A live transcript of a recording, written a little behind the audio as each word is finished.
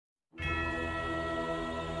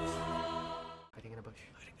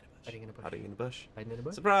Hiding in a bush. Hiding in the bush. Hiding in a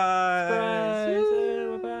bush. Surprise! Surprise!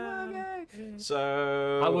 Woo! We're back. Okay.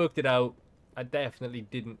 So I worked it out. I definitely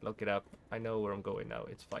didn't look it up. I know where I'm going now.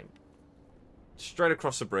 It's fine. straight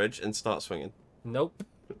across the bridge and start swinging. Nope.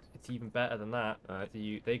 It's even better than that. Alright. So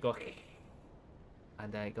they go,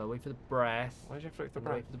 and then go wait for the breath. Why did you have to wait for the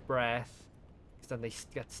Wait breath? for the breath. Because then they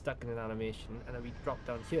get stuck in an animation, and then we drop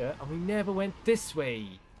down here, and we never went this way.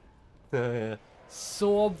 Yeah.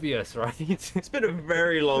 So obvious, right? It's been a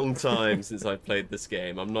very long time since I've played this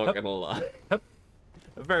game, I'm not gonna lie. Yep.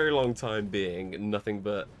 A very long time being nothing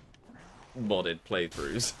but modded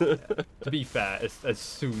playthroughs. To be fair, as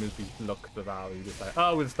soon as we looked at that, we were just like,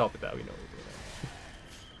 oh, we'll stop it there. We know we're doing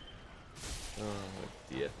it.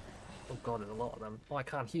 Oh dear. Oh god, there's a lot of them. Oh, I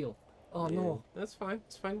can't heal. Oh Yeah, no. That's fine,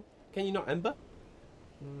 it's fine. Can you not Ember?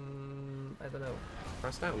 I don't know.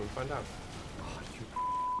 Press down and find out. Oh,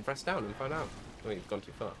 you... Press down and find out. Oh, you've gone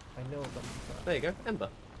too far. I know. There you go, Ember.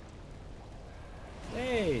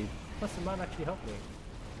 Hey, plus the man actually helped me.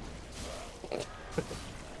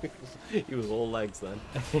 He was all legs then.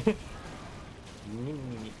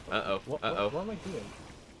 Uh-oh, What uh-oh. am I doing?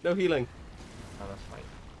 No healing. Oh, that's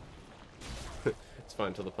fine. It's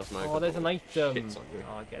fine till the plus Oh, there's an item. shits on you.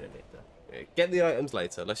 Oh, I'll get it later. Yeah, get the items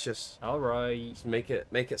later. Let's just Alright. make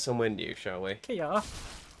it somewhere new, shall we? Yeah.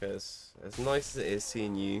 Because as nice as it is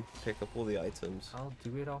seeing you pick up all the items, I'll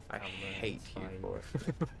do it off I camera. hate it's you fine. for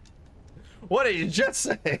it. What did you just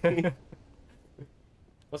say?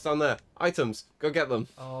 What's down there? Items. Go get them.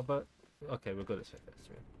 Oh, but... Okay, we'll go this way first.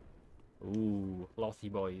 Yeah. Ooh, Lottie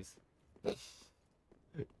boys.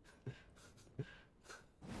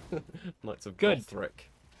 Knights of Good. Gothric.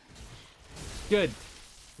 Good.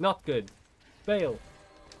 Not good. Fail.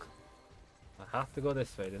 I have to go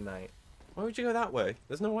this way, didn't I? Why would you go that way?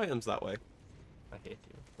 There's no items that way. I hate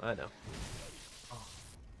you. I know. Oh.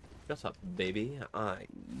 Shut up, baby. I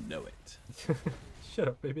know it. Shut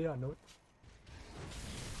up, baby. I know it.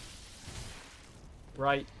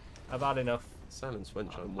 Right. I've had enough. Silence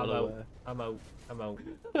wench, I'm I'm well out. aware. I'm out. I'm out.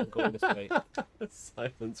 I'm going this way.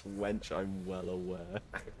 Silence wench, I'm well aware.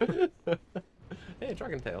 Hey,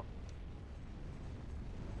 dragon tail.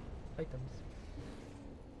 Items.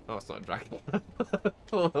 Oh, it's not a dragon. I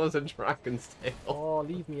thought that was a dragon's tail. Oh,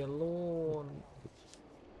 leave me alone.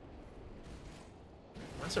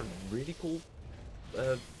 That's a really cool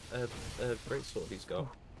great sword he's got.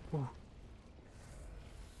 Ooh.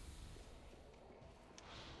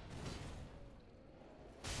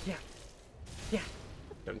 Yeah. Yeah.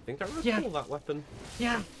 Don't think I recall Yeah. that weapon.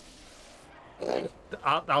 Yeah.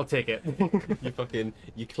 I'll take it.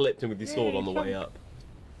 You clipped him with your sword on the way up.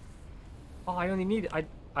 Oh, I only need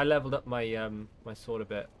I leveled up my my sword a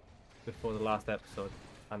bit before the last episode,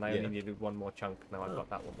 and I Yeah. only needed one more chunk. Now I've Oh. got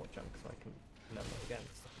that one more chunk, so I can level it again.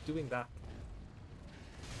 Stop doing that.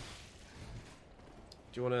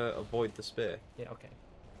 Do you want to avoid the spear? Yeah, okay.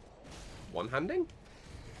 One-handing?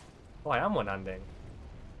 Oh, I am one-handing.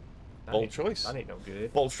 That Bold ain't- choice. That ain't no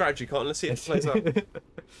good. Bold strategy, can't let's see if it plays out.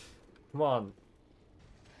 Come on.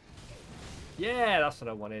 Yeah, that's what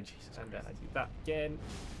I wanted. And then I do that again.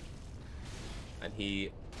 And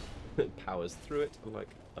he powers through it like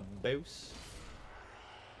a boss.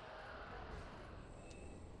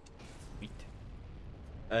 Sweet.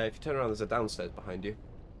 If you turn around, there's a downstairs behind you.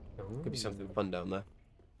 Could be Ooh, something fun down there.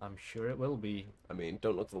 I'm sure it will be. I mean,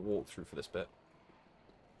 don't look at the walkthrough for this bit.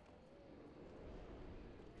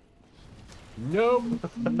 Nope.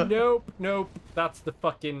 Nope. Nope. That's the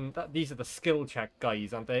fucking. These are the skill check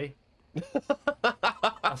guys, aren't they?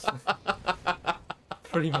 That's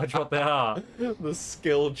pretty much what they are. The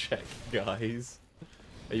skill check, guys.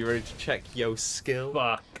 Are you ready to check your skill?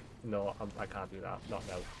 Fuck. No, I can't do that. Not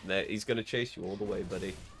now. There, he's gonna chase you all the way,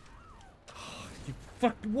 buddy. You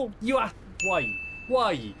fuck. What? You asked. Why?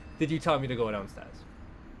 Why did you tell me to go downstairs?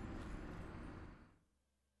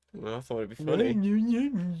 Well, I thought it'd be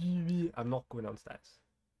funny. I'm not going downstairs.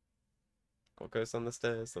 What goes down the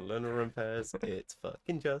stairs? The learner in pairs. It's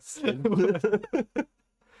fucking Justin.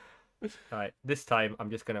 Alright, this time I'm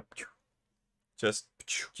just gonna Just.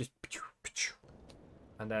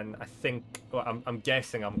 and then I think well, I'm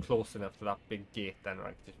guessing I'm close enough to that big gate then I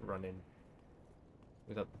can just run in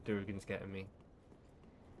without the Durgans getting me.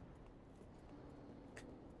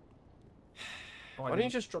 Oh, Why don't you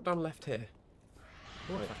just drop down left here?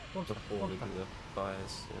 One sec, Before we do the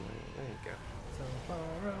fires. There you go. so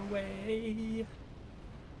far away.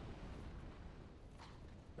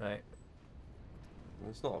 Right.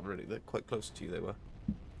 It's not really. They're quite close to you. They were.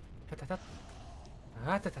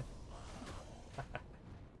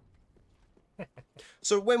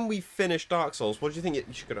 So when we finish Dark Souls, what do you think you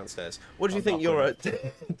should go downstairs? What do you think your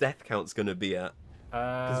death count's going to be at?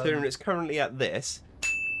 Considering it's currently at this.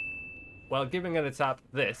 Well, given that it's at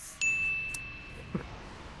this,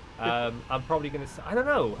 I'm probably going to say... I don't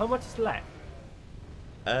know. How much is left?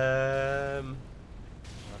 That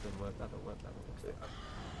don't work. That don't work. That don't work.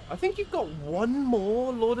 I think you've got one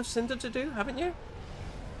more Lord of Cinder to do, haven't you?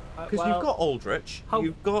 Because Well, you've got Aldrich.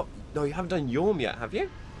 You've got... No, you haven't done Yorm yet, have you?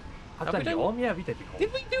 I've done Yorm. Yeah, we did Yorm.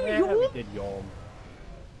 Did we do Yeah, Yorm? we did Yorm.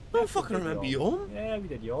 I don't fucking remember Yorm. Yeah, we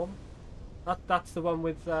did Yorm. That's the one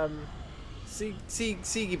with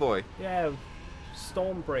Seagy boy. yeah,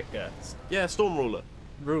 Stormbreaker. Yeah, Storm Ruler.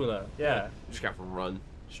 Ruler. Yeah. Just have to run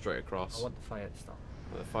straight across. I want the fire to stop.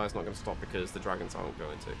 The fire's not going to stop because the dragons aren't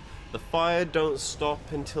going to. The fire don't stop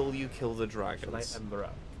until you kill the Shall I dragons. ember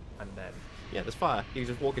up and then? Yeah, there's fire. You can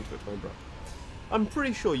just walk into it to ember up. I'm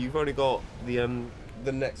pretty sure you've only got the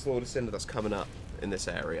next Lord of Cinder that's coming up in this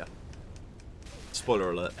area.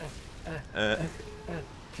 Spoiler alert.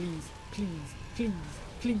 Please, please, please,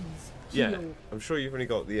 please. Yeah, heal. I'm sure you've only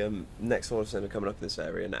got the next Lord of Cinder coming up in this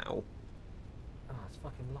area now. Oh, it's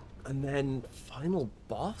fucking locked. And then final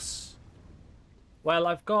boss? Well,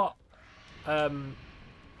 I've got Because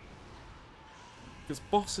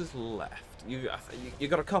bosses left. You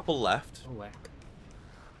got a couple left. oh heck.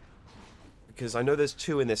 Because I know there's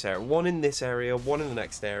two in this area. One in this area, one in the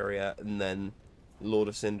next area, and then Lord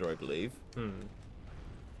of Cinder, I believe.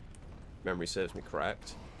 Memory serves me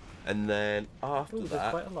correct. And then after Ooh, there's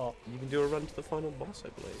that, quite a lot. you can do a run to the final boss, I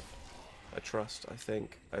believe. I trust, I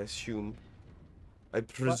think, I assume. I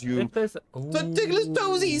presume. If there's Ridiculous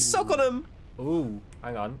toesies! Suck on them! Ooh,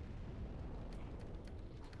 hang on.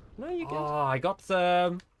 No, you get Oh, I got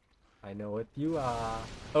some. I know what you are.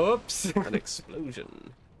 Oops. an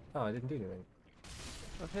explosion. Oh, I didn't do anything.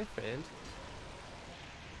 Okay, friend.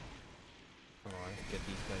 Oh, I have to get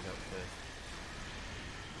these guys out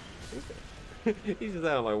first. He's just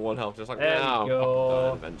there on like one health, just like, There now. we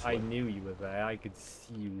go. Eventually. I knew you were there. I could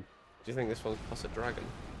see you. Do you think this one's plus a dragon?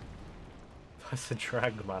 That's a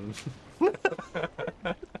drag, man.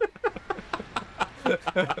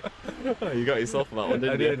 Oh, you got yourself on that one, didn't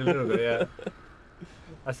I you? did a little bit, yeah.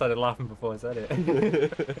 I started laughing before I said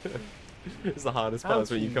it. It's the hardest part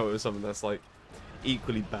is when you come up with something that's like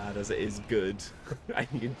equally bad as it is good, and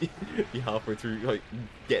you're halfway through like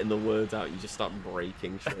getting the words out, you just start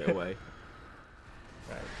breaking straight away.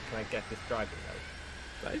 Right, can I get this dragon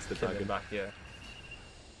out? That is the Kill him dragon. back here.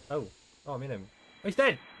 Oh, I'm in him. Oh, he's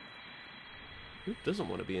dead. Who doesn't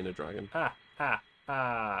want to be in a dragon? Ah. He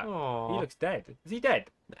Aww. looks dead. Is he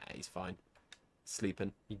dead? Nah, he's fine.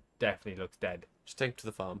 Sleeping. He definitely looks dead. Just take him to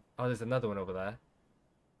the farm. Oh, there's another one over there.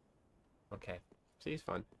 Okay, See, he's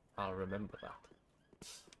fine. I'll remember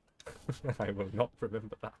that. I will not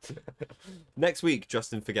remember that. Next week,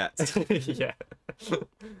 Justin forgets. Yeah.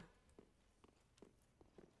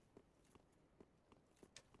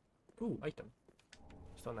 Ooh, item.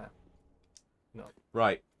 Just on that. No.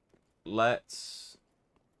 Right. Let's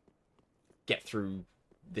get through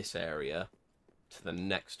this area to the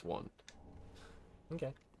next one.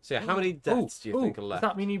 Okay. So yeah, how many deaths do you think are left? Does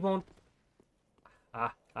that mean he won't...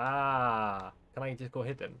 Can I just go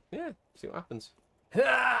hit him? Yeah, see what happens.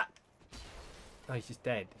 Ah! Oh, he's just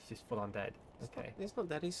dead. He's just full on dead. Okay. He's not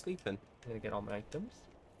dead, he's sleeping. I'm gonna get all my items.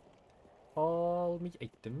 All my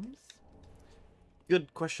items.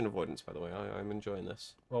 Good question avoidance, by the way. I'm enjoying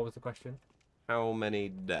this. What was the question? How many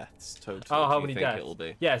deaths total Oh, how do you many think deaths? it'll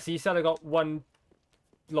be? Yeah, so you said I got one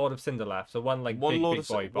Lord of Cinder left, so one like One big, Lord big of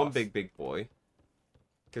boy boss. one big boy.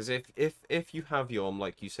 Because if you have Yorm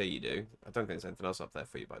like you say you do, I don't think there's anything else up there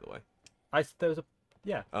for you, by the way. There was a...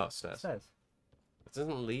 Yeah, Oh, it stairs. says. It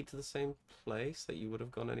doesn't lead to the same place that you would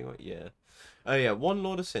have gone anyway. Yeah. Oh yeah, one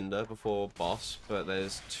Lord of Cinder before boss, but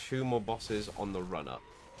there's two more bosses on the run up.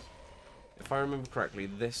 If I remember correctly,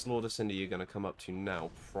 this Lord of Cinder you're going to come up to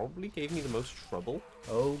now probably gave me the most trouble.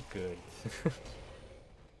 Oh, good.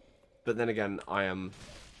 But then again, I am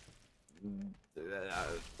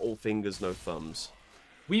all fingers, no thumbs.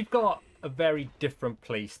 We've got a very different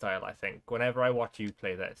play style, I think. Whenever I watch you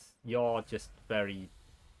play this, you're just very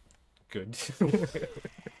good.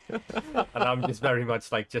 And I'm just very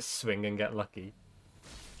much like, just swing and get lucky.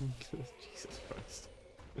 Jesus Christ.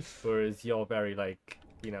 Whereas you're very like,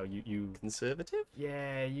 you know, you Conservative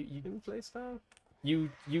yeah, in play style? you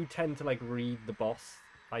tend to like read the boss.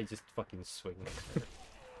 I just fucking swing.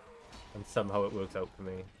 And somehow it works out for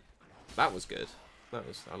me. That was good.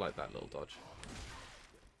 I like that little dodge.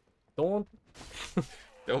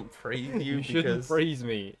 Don't praise you You shouldn't because praise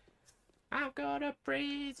me. I'm gonna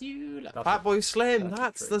praise you. That's Fatboy Slim.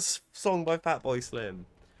 that's a That's the song by Fatboy Slim.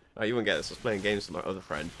 Oh, you wouldn't get this. I was playing games with my other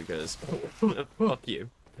friend because fuck you.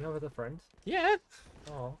 You have other friends? Yeah.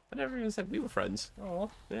 Oh, I never even said we were friends. oh.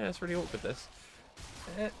 Yeah, it's really awkward, this.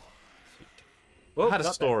 Sweet. I Whoa, had a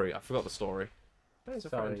not story. I forgot the story. There's a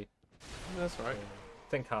there. friend. Sorry. That's right.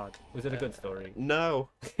 Think hard. Was it a good story? No.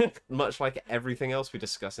 Much like everything else we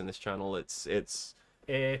discuss in this channel, it's It's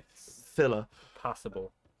filler.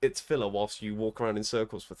 passable. It's filler whilst you walk around in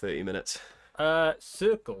circles for 30 minutes.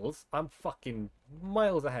 Circles. I'm fucking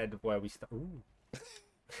miles ahead of where we start. Ooh.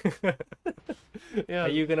 Yeah. Are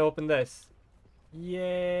you gonna open this? Yay!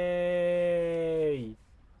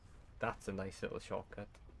 That's a nice little shortcut.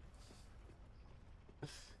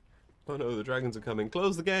 Oh no, the dragons are coming.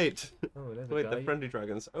 Close the gate. Oh, there's Wait, a they're guy. friendly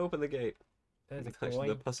dragons. Open the gate. There's a Actually,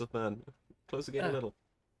 the coin. puss of man. Close the gate a Ah. little.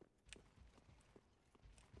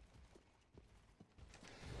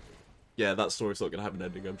 Yeah, that story's not going to have an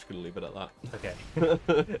ending. I'm just going to leave it at that. Okay.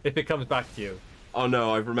 If it comes back to you. Oh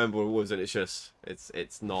no, I remember what it was, and it's just...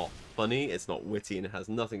 It's not funny, it's not witty, and it has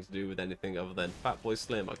nothing to do with anything other than Fatboy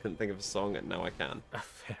Slim. I couldn't think of a song, and now I can.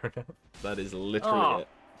 Fair enough. That is literally Oh, it.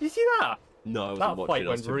 did you see that? No, I wasn't That watching. fight I was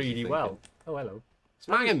went too busy really thinking. well. Oh, hello.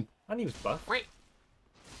 Smack him! And he was buff. Wait.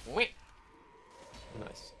 Wait.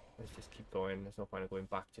 Nice. Let's just keep going. There's no point of going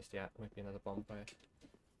back just yet. Might be another bonfire.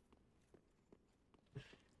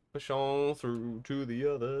 Push on through to the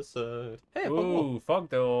other side. Hey, one more. Ooh, fog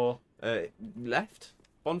door. Left.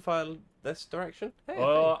 Bonfire this direction. Hey,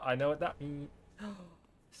 Oh, I know what that means.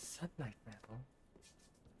 Sunlight metal.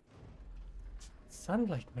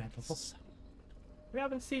 Sunlight metal. We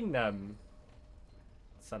haven't seen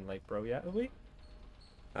Sunlight Bro yet, have we?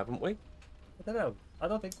 haven't we? I don't know. I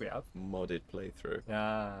don't think we have. Modded playthrough.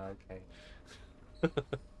 Ah, okay.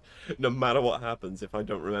 No matter what happens, if I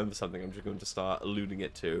don't remember something, I'm just going to start alluding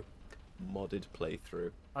it to modded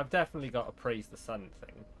playthrough. I've definitely got a praise the sun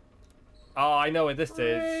thing. Oh, I know what this is.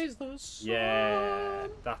 Praise the sun. Yeah,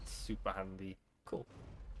 that's super handy. Cool.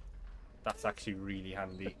 That's actually really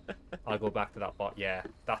handy. I'll go back to that bot. Yeah,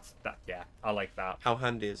 that's that. Yeah, I like that. How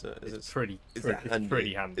handy is it? Is It's it pretty. is Pretty, it it's handy?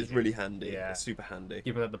 pretty handy. It's really handy. Yeah. It's super handy.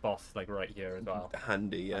 Given that the boss is like right here as well.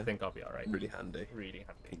 Handy, yeah. I think I'll be alright. Really handy. Really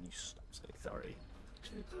handy. Can you stop saying Sorry.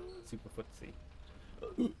 Super footsie.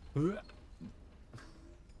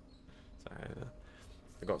 Sorry,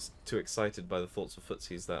 I got too excited by the thoughts of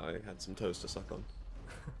footsies that I had some toast to suck on.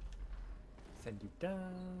 Send you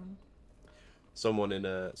down. Someone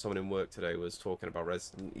in work today was talking about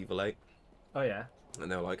Resident Evil 8, Oh yeah.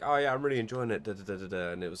 and they were like, "Oh yeah, I'm really enjoying it." Da, da, da, da,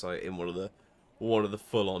 da. And it was like in one of the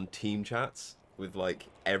full-on team chats with like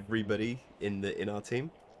everybody in our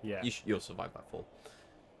team. Yeah. You'll survive that fall.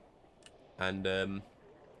 And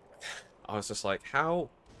I was just like, how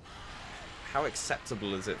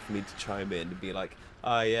acceptable is it for me to chime in and be like,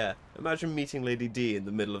 "Ah, yeah, imagine meeting Lady D in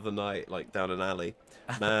the middle of the night, like down an alley.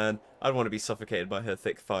 Man, I'd want to be suffocated by her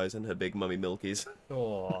thick thighs and her big mummy milkies."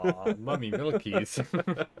 Oh, mummy milkies.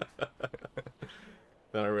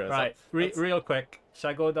 Then I realized, Right, real quick. Shall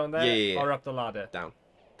I go down there Yeah. or up the ladder? down.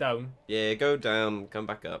 Down. Yeah, go down, come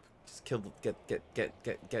back up. Just kill the get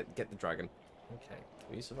the dragon. Okay.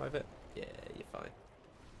 Will you survive it? Yeah, you're fine.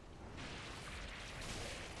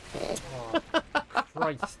 Oh,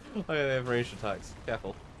 Christ. Oh yeah, they have ranged attacks.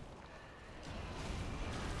 Careful.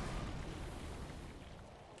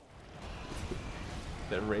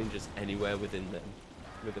 Their range is anywhere within their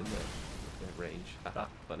range. Haha,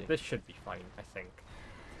 funny. This should be fine, I think.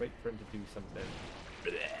 Wait for him to do something.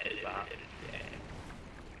 That.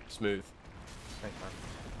 Smooth. Nice man.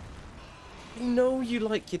 I know you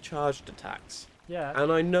like your charged attacks, Yeah.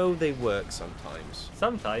 and I know they work sometimes.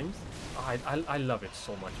 Sometimes. I love it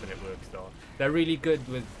so much when it works though. They're really good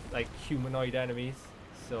with like humanoid enemies.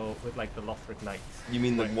 So with like the Lothric Knights. You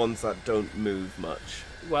mean the Like- ones that don't move much?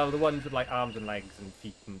 Well, the ones with like arms and legs and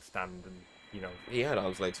feet and stand and you know. He had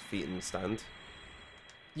arms, legs, feet, and stand.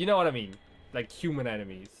 You know what I mean? Like human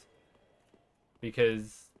enemies.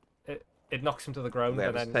 Because it knocks them to the ground They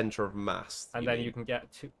and have a then center of mass. you mean. can get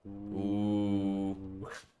to. Ooh.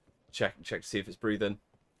 Check to see if it's breathing.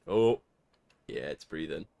 Oh, yeah, it's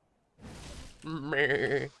breathing.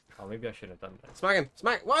 Meh. Oh, maybe I shouldn't have done that. Smack him!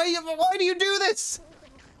 Smack! Why do you do this?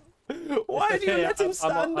 Why do you Okay, let him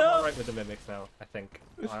stand I'm up? alright with the mimics now, I think.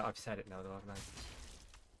 I've said it now though,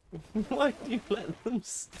 haven't I? Why do you let them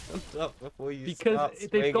stand up before you Because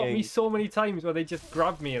start they've got me swinging? so many times where they just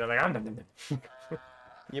grab me and I'm like,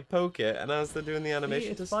 You poke it, and as they're doing the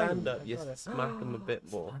animation it's to fine, stand up, I've you got it. smack them a bit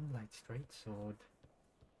more. Sunlight straight sword.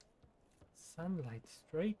 Sunlight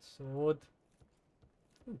straight sword.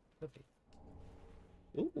 Ooh, lovely.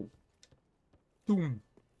 Ooh. Boom.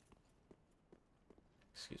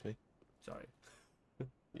 Excuse me. Sorry. You're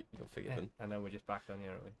Yeah, forgiven. and then we're just back down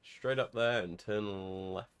here, aren't we? Straight up there and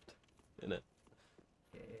turn left. In it.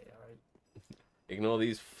 Yeah, alright. Ignore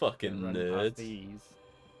these fucking Run past nerds. these.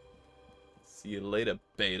 See you later,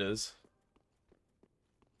 betas.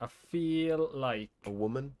 I feel like A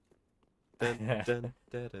woman. Dun, dun,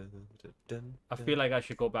 dun, dun, dun, dun, I feel like I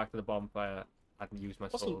should go back to the bonfire and use my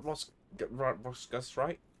Wasn't souls. Ross Gus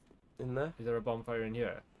right in there? Is there a bonfire in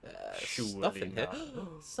here? Surely Stuff in here.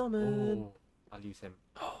 not. Summon. Oh, I'll use him.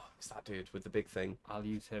 Oh, it's that dude with the big thing. I'll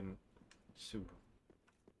use him soon.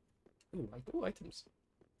 Ooh, Ooh, items.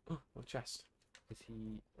 Oh, a chest. is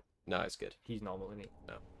he? No, it's good. He's normal, isn't he?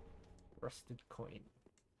 No. Rusted coin.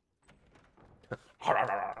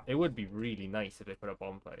 It would be really nice if they put a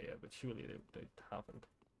bonfire here, but surely they haven't.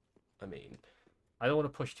 I mean, I don't want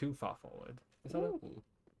to push too far forward. Is that ooh.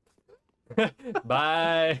 it?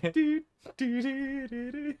 Bye! Do, do, do,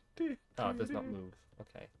 do, do, do, Oh, it does do, not do. move.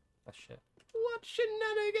 Okay, that's shit. What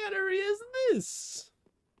shenaniganery is this?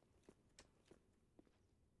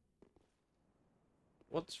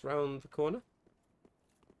 What's round the corner?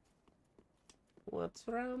 What's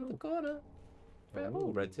round the corner?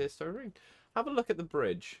 Oh, red tier stone ring. Have a look at the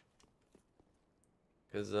bridge.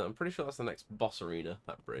 Because I'm pretty sure that's the next boss arena,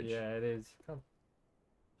 that bridge. Yeah, it is. Can't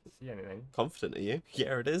see anything. Confident are you?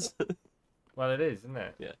 Yeah, it is. Well, it is, isn't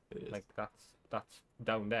it? Yeah, it is. Like that's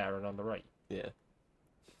down there and on the right. Yeah.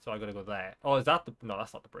 So I gotta go there. Oh, is that the? No,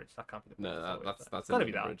 that's not the bridge. That can't be the bridge. No, It's that's gotta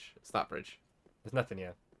be another that. bridge. It's that bridge. There's nothing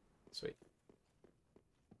here. Sweet.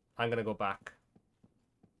 I'm gonna go back.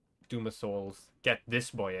 Do my souls. Get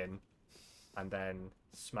this boy in, and then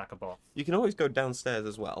smack a boss. You can always go downstairs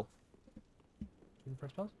as well. Can you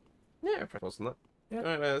press pause? Yeah, press pause on that. Yeah.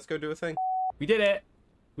 Alright, let's go do a thing. We did it.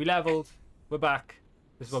 We leveled. We're back.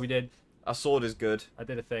 This is what we did. Our sword is good. I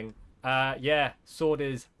did a thing. Yeah, sword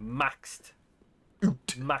is maxed.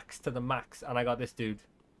 Maxed to the max, and I got this dude.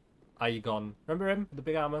 Aegon. Remember him? With the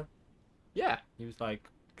big armor? Yeah. He was like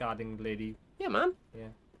guarding the lady. Yeah, man. Yeah.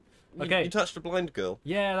 You- Okay. You touched a blind girl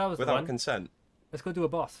Yeah, that was the without one. consent. Let's go do a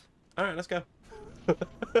boss. Alright, let's go.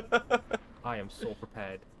 I am so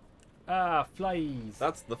prepared. Ah, flies.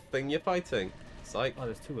 That's the thing you're fighting. Psych. Oh,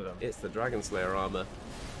 there's two of them. It's the Dragon Slayer armor.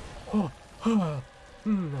 Oh, no.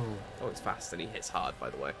 Oh, it's fast and he hits hard, by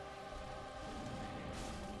the way.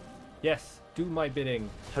 Yes, do my bidding.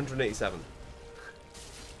 187.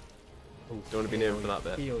 Oh, Don't want to be near him for that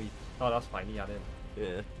bit. Oh, that's fine. He had him.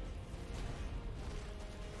 Yeah.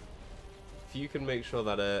 If you can make sure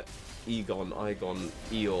that Egon,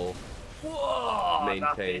 Eeyore Whoa!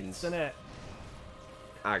 That Maintains. hits, innit?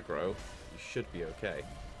 aggro, you should be okay.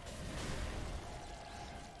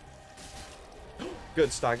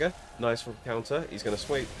 Good stagger. Nice from counter. He's going to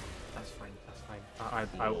sweep. That's fine. That's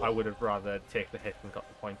fine. I would have rather take the hit and got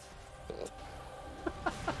the points.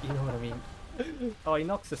 You know what I mean? Oh, he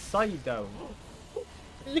knocks the side down. Go.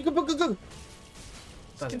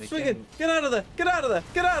 Does Keep it swinging. again. Get out of there. Get out of there.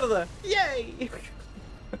 Get out of there. Yay!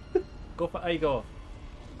 Go for Aegon.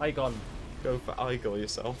 Aegon. Go for Igor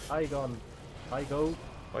yourself. Aegon. Aegon.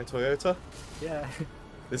 By Toyota. Yeah.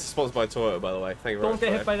 This is sponsored by Toyota, by the way. Thank you very Don't much get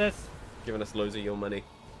for hit by this. giving us loads of your money.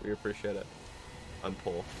 We appreciate it. I'm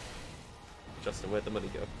poor. Justin, where'd the money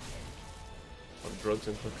go? On drugs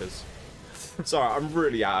and hookers. Sorry, I'm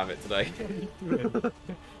really out of it today.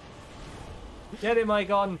 Get him,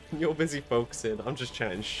 Aegon. You're busy focusing. I'm just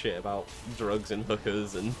chatting shit about drugs and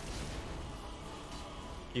hookers and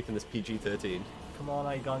keeping this PG-13. Come on,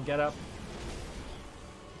 Aegon, get up.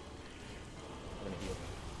 I'm gonna heal.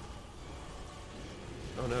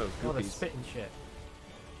 Oh no, Oh, the goopies. spitting shit.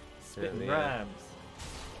 Spitting Yeah. rams.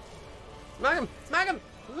 Smack him! Smack him!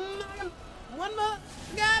 Smack him! One more!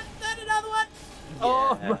 God, then another one!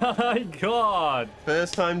 Oh Yeah. my god!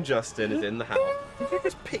 First time Justin is in the house. Did you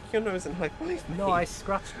just pick your nose and high five me? No, I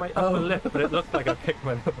scratched my upper lip, but it looked like I picked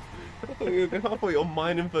my nose. I thought you were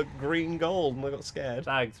mining for green gold and I got scared.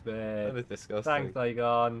 Thanks, That man. is disgusting. Thanks,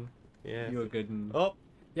 Aegon. Yeah. You were good. Un. Oh,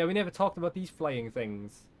 Yeah, we never talked about these flying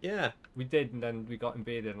things. yeah. We did, and then we got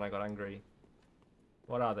invaded, and I got angry.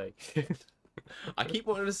 What are they? I keep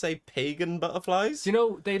wanting to say pagan butterflies. Do you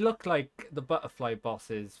know, they look like the butterfly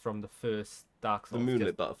bosses from the first Dark The Souls. moonlit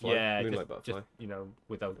just- butterfly. Yeah, Moonlight just, butterfly. just, you know,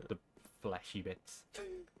 without the fleshy bits.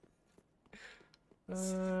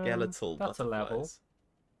 Skeletal That's a level. butterflies.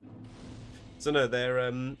 So no, they're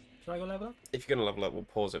Should I go level up? if you're gonna level up, we'll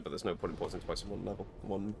pause it, but there's no point in pausing twice in one level.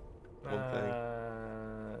 One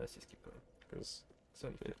thing. Let's just keep going. 'Cause- It's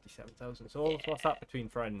only 57,000 souls. What's that between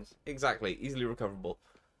friends? exactly, easily recoverable.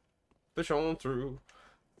 Push on through.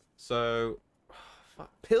 So, fuck.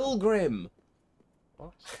 Pilgrim.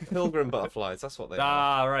 What? Pilgrim butterflies. That's what they are.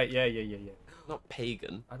 Ah, right. Yeah. Not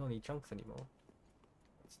pagan. I don't need chunks anymore.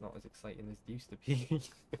 It's not as exciting as it used to be.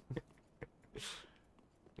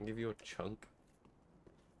 I'll give you a chunk.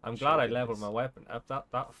 I'm glad I Sure leveled is. my weapon up.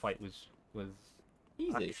 That fight was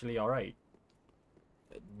Easy. actually alright.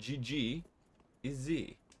 GG is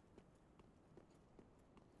Z.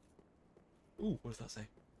 Ooh, what does that say?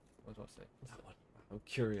 What do I say? That one. I'm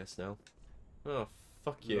curious now. Oh,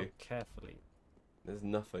 fuck you. Look carefully. There's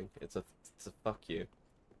nothing. It's a fuck you.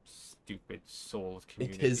 Stupid souls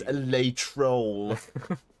community. It is a lay troll.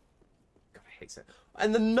 God, I hate it.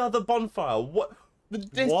 And another bonfire. What? The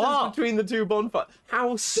distance What? between the two bonfires.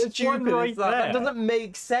 How stupid one right is that? That there. doesn't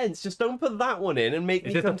make sense. Just don't put that one in and make Is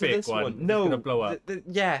me this a come to big this one? one. Is this No. gonna blow up?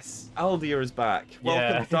 Yes. Aldir is back. Welcome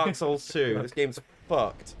Yeah. to Dark Souls 2. This game's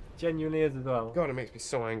fucked. Genuinely is as well. God, it makes me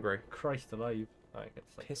so angry. Christ alive. Alright,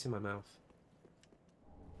 it's like Piss in my mouth.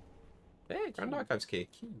 Hey, Grand Archives key.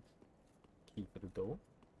 key for the door.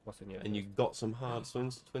 What's in here? And you got some hard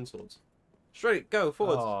twin swords. Straight, go,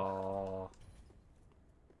 forwards. Oh.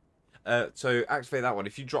 So activate that one.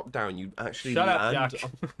 If you drop down, you actually Shut land. up, Jack.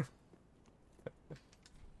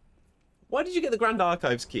 Why did you get the Grand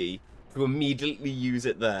Archives key to immediately use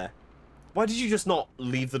it there? Why did you just not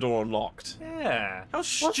leave the door unlocked? Yeah. How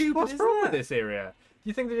stupid What's is wrong that? with this area? Do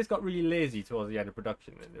you think they just got really lazy towards the end of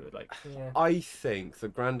production and they were like, yeah. I think the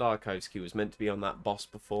Grand Archives key was meant to be on that boss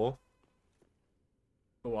before.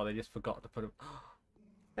 Well, they just forgot to put it.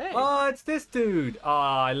 Hey. Oh, it's this dude.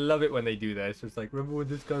 Ah, I love it when they do this. It's like, remember when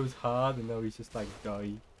this guy was hard and now he's just like,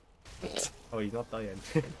 die. Oh, he's not dying.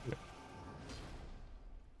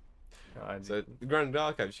 So the Grand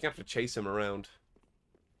Archives, you're gonna have to chase him around.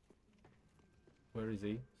 Where is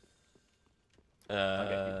he?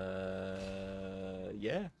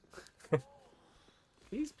 Yeah.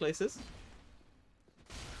 These places.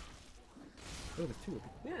 Oh, there's two of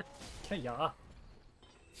them. Yeah. Kaya.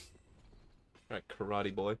 Right,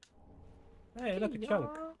 karate boy. Hey, look, a chunk.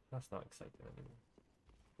 That's not exciting anymore.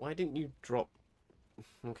 Why didn't you drop?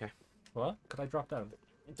 Okay. What? Could I drop down?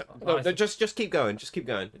 No, just keep going. Just keep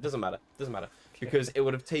going. It doesn't matter. Doesn't matter because it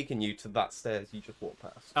would have taken you to that stairs you just walked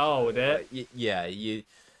past. Oh, would it? Yeah, you.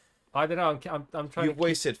 I don't know. I'm trying. You've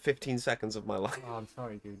wasted 15 seconds of my life. Oh, I'm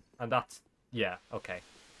sorry, dude. And that's yeah. Okay.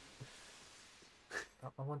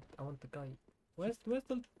 I want the guy. Where's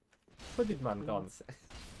the hooded man gone?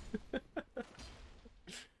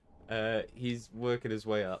 He's working his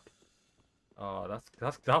way up. Oh,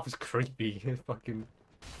 that was creepy. Fucking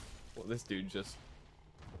What, this dude just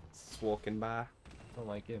walking by? don't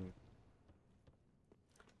like him.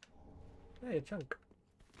 Hey, a chunk.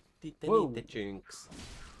 They Whoa. need the junks.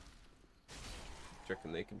 Do you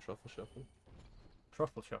reckon they can truffle shuffle?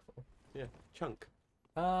 Truffle shuffle. Yeah, chunk.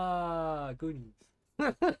 Ah, goodies.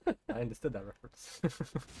 I understood that reference.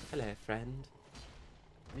 Hello, friend.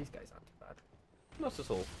 These guys aren't too bad. Not at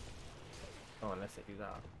all. Oh, unless they do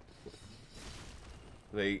that.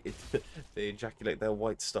 They ejaculate their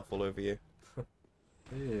white stuff all over you.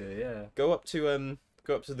 Yeah. Go up to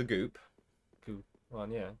the goop. Cool.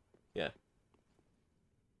 One, yeah. Yeah.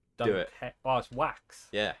 Dunk it. Oh, it's wax.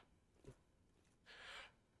 Yeah.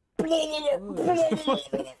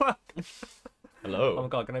 Oh Hello. my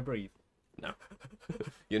god, can I breathe? No.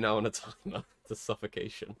 You're now on a timer to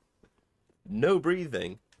suffocation. No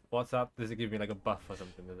breathing. What's that? Does it give me like a buff or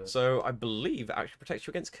something? Does it? So I believe it actually protects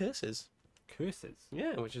you against curses. Curses.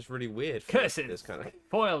 Yeah, which is really weird. For Curses. This kind of.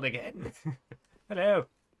 Foiled again. Hello.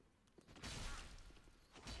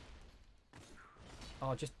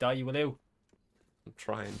 Oh, just die, you will you. I'm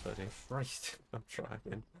trying, buddy. Christ. I'm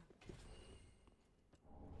trying.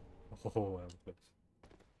 Oh, that was close.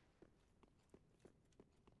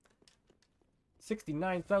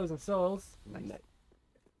 69,000 souls. Nice.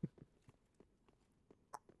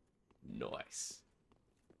 Nice.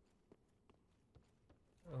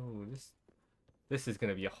 Oh, this is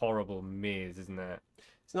gonna be a horrible maze, isn't it?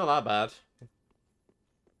 It's not that bad.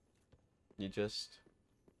 You just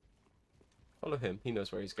follow him. He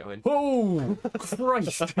knows where he's going. Oh,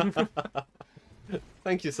 Christ!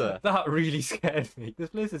 Thank you, sir. That really scared me. This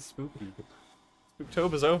place is spooky.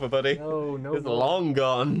 Spooktober's over, buddy. No, no, It's no. long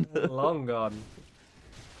gone. Long gone.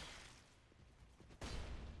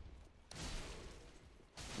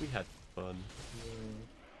 We had fun.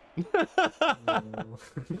 No.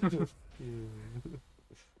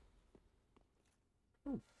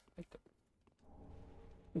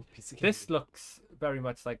 This looks very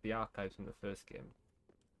much like the archives from the first game.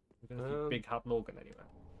 I'm gonna see Big Hat Logan anyway.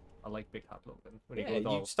 I like Big Hat Logan. When he Yeah, goes you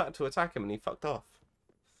all, started to attack him and he fucked off.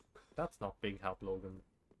 that's not Big Hat Logan.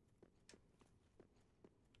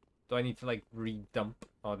 Do I need to like redump,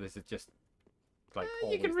 or is it just like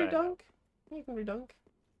You can always there now? redunk. You can redunk.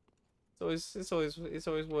 It's always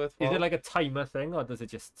worthwhile. Is it like a timer thing, or does it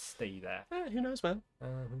just stay there? Who knows, man? Who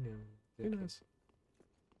knows? Who knows?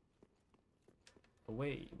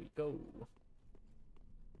 Away we go.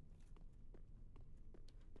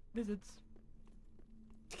 Lizards.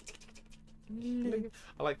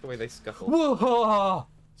 I like the way they scuffle. Whoa!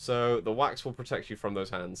 So the wax will protect you from those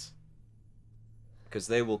hands. Because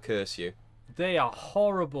they will curse you. They are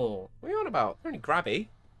horrible. What are you on about? They're only grabby.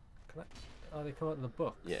 Can I... Oh, they come out of the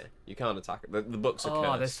book. Yeah, you can't attack it. The books are Oh,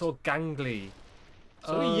 cursed. they're so gangly.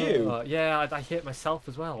 So are you. Yeah, I hate myself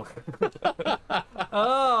as well.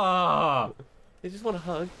 Oh! They just want a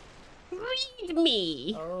hug. Read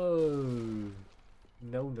me. Oh.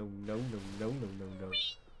 No, no, no, no, no, no, no, no.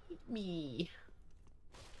 Read me.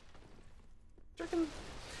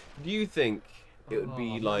 Do you think it would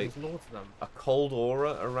be man, like there's loads of them. a cold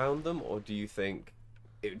aura around them, or do you think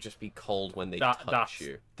it would just be cold when they touch That's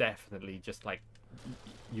you? definitely just like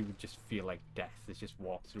you would just feel like death has just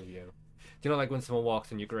walked through you. Do you know, like when someone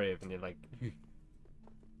walks in your grave and you're like,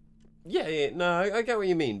 Yeah, yeah, no, I get what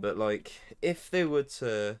you mean, but like, if they were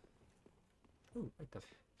to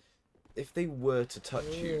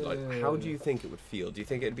touch you, like, how do you think it would feel? Do you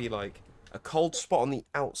think it'd be like a cold spot on the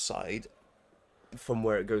outside from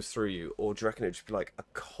where it goes through you, or do you reckon it'd just be like a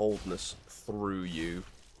coldness through you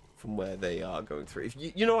from where they are going through? If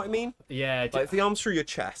you know what I mean? yeah, Like, if the arm's through your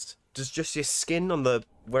chest, does just your skin on the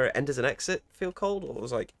where it enters and exit feel cold, or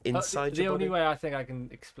was like inside the your only body? way I think I can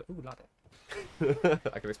explain. Ooh, ladder.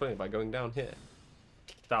 I can explain it by going down here.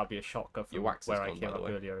 That would be a shocker from Your wax is where I gone, came by the up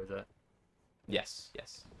way. earlier, is it? Yes,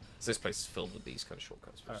 yes. So this place is filled with these kind of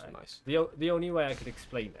shortcuts, which Alright. is nice. The only way I could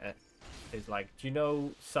explain it is like, do you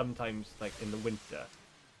know sometimes like in the winter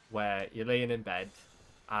where you're laying in bed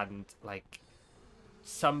and like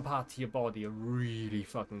some parts of your body are really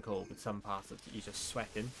fucking cold, but some parts of you're just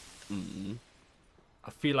sweating. Mm. I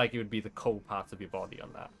feel like it would be the cold parts of your body on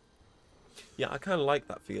that. Yeah, I kind of like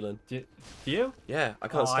that feeling. Do you? Yeah, I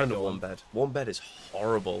can't Oh, I stand a don't. warm bed. Warm bed is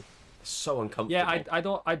horrible. It's so uncomfortable. Yeah, I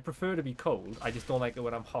don't. I'd prefer to be cold. I just don't like it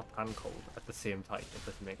when I'm hot and cold at the same time. It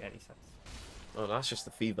doesn't make any sense. Oh, that's just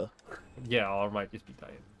the fever. Yeah, or I might just be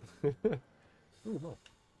dying. Ooh,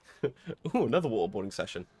 no. Ooh, another waterboarding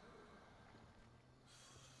session.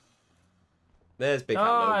 There's Big Hat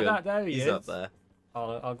Ah, Logan. there he He's is. up there.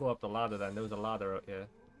 I'll go up the ladder then. There was a ladder out here.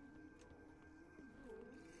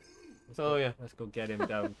 Oh, yeah. Let's go get him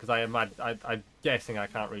down because I'm guessing I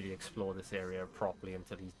can't really explore this area properly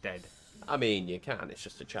until he's dead. I mean, you can. It's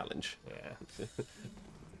just a challenge. Yeah.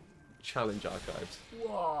 Challenge archives.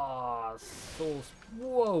 Whoa!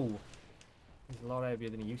 Whoa! He's a lot heavier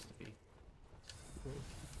than he used to be.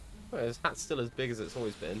 Well, his hat's still as big as it's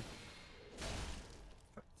always been.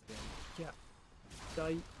 Yeah.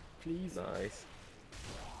 Die, please. Nice.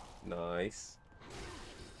 Nice.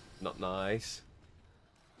 Not nice.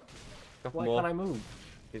 Couple Why more. can't I move?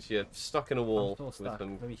 Because you're stuck in a I'm wall so with stuck.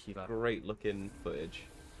 some Let me heal up. great looking footage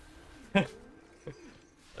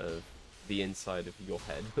of the inside of your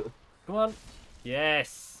head. Come on.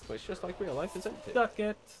 Yes. Well, it's just like real life, isn't it? Duck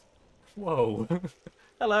it. Whoa.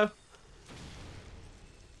 Hello.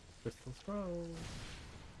 Crystal scroll.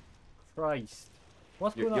 Christ.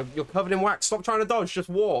 What's You're, going you're, on? you're covered in wax. Stop trying to dodge. Just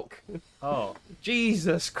walk. Oh.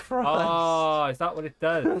 Jesus Christ. Oh, is that what it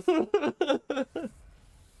does?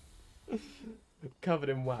 Covered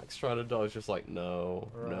in wax, trying to dodge. Just like, no,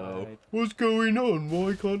 no. Right. What's going on?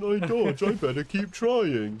 Why can't I dodge? I better keep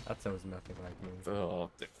trying. That sounds nothing like me. Oh,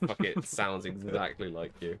 fuck it. It sounds exactly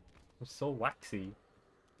like you. I'm so waxy.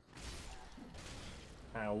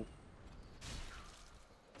 Ow.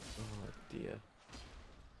 Oh, dear.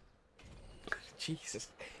 Jesus.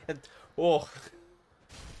 Oh.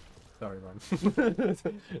 Sorry, man.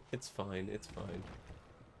 It's fine. It's fine.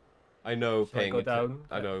 I know Should I go down?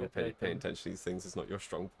 I know Okay, paying down. attention to these things is not your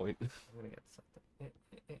strong point. I'm gonna get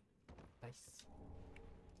something. Nice.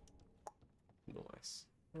 Nice.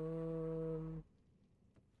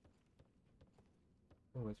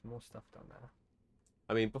 Oh, there's more stuff down there.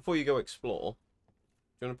 I mean, before you go explore,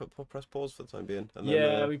 do you want to press pause for the time being? And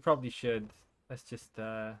Yeah, then, we probably should. Let's just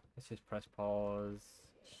press pause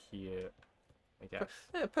here. I guess.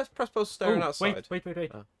 yeah, press pause staring Oh, outside.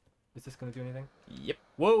 wait. Oh. Is this gonna do anything? Yep.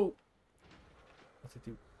 Whoa! What's it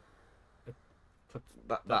do? It puts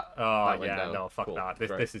That Oh that went yeah, down. no, fuck Cool, that. This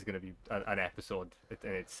great. this is gonna be an episode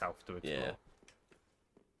in itself to explore. Yeah.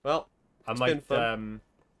 Well, I it's might been fun.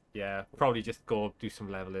 yeah, probably just go do some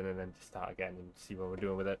leveling and then just start again and see what we're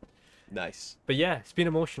doing with it. Nice. But yeah, it's been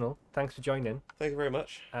emotional. Thanks for joining, Thank you very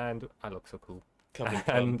much. and I look so cool. Covered in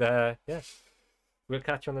cum. And yeah, we'll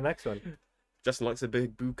catch you on the next one. Justin likes a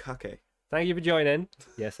big bukkake. Thank you for joining.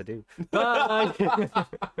 Yes, I do. Bye.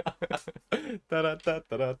 Da da da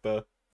da da da.